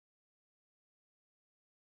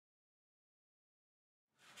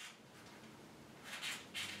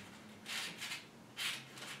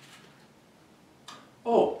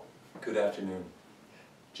Good afternoon.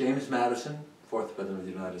 James Madison, 4th President of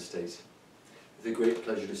the United States. It's a great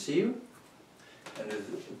pleasure to see you, and it is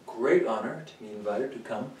a great honor to be invited to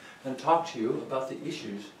come and talk to you about the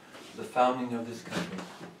issues of the founding of this country.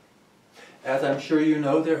 As I'm sure you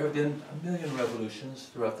know, there have been 1 million revolutions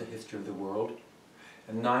throughout the history of the world,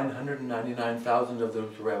 and 999,000 of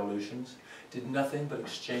those revolutions did nothing but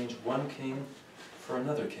exchange one king for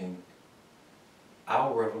another king.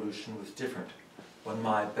 Our revolution was different when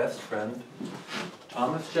my best friend,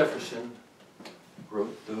 Thomas Jefferson,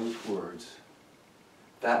 wrote those words.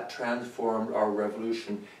 That transformed our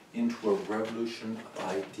revolution into a revolution of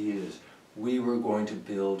ideas. We were going to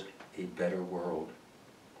build a better world.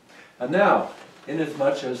 And now,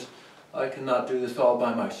 inasmuch as I cannot do this all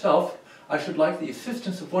by myself, I should like the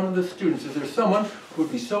assistance of one of the students. Is there someone who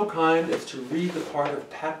would be so kind as to read the part of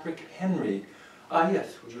Patrick Henry?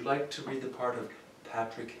 Yes, would you like to read the part of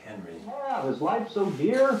Patrick Henry? Yeah, is life so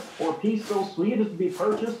dear, or peace so sweet as to be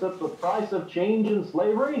purchased at the price of change and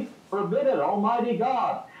slavery? Forbid it, Almighty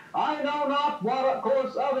God. I know not what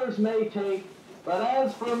course others may take, but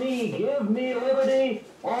as for me, give me liberty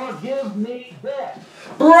or give me death.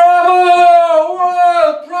 Bravo!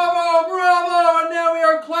 Whoa! Bravo! Bravo! And now we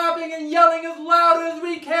are clapping and yelling as loud as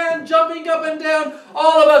we can, jumping up and down,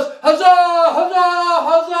 all of us. Huzzah! Huzzah!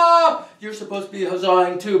 Huzzah! You're supposed to be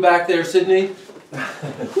huzzahing too back there, Sydney. There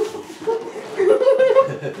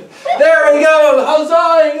we go!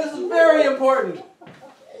 Huzzahing! This is very important.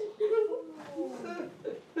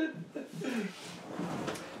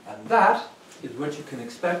 And that is what you can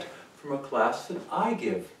expect from a class that I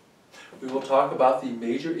give. We will talk about the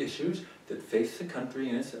major issues that face the country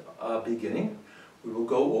in its beginning. We will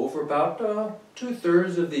go over about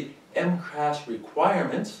 2/3 of the MCAS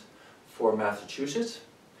requirements for Massachusetts.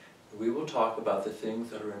 We will talk about the things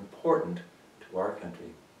that are important to our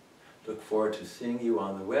country. Look forward to seeing you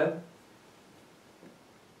on the web.